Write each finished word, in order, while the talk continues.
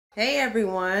Hey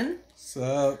everyone, What's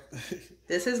up?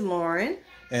 this is Lauren,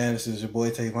 And this is your boy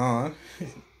Tavon.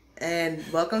 and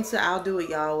welcome to I'll Do It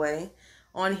Yahweh.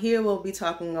 On here, we'll be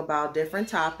talking about different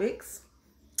topics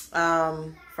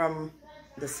from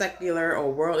the secular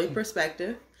or worldly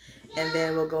perspective, and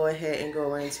then we'll go ahead and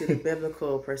go into the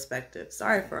biblical perspective.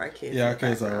 Sorry for our kids Yeah, in our the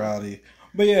kids are background. rowdy.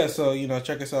 But yeah, so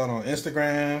check us out on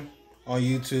Instagram, on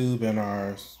YouTube, and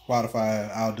our Spotify,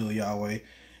 I'll Do It Yahweh.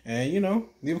 And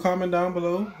leave a comment down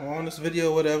below on this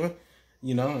video, whatever.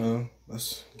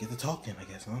 Let's get to talking, I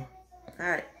guess, huh? All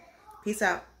right, peace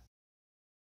out.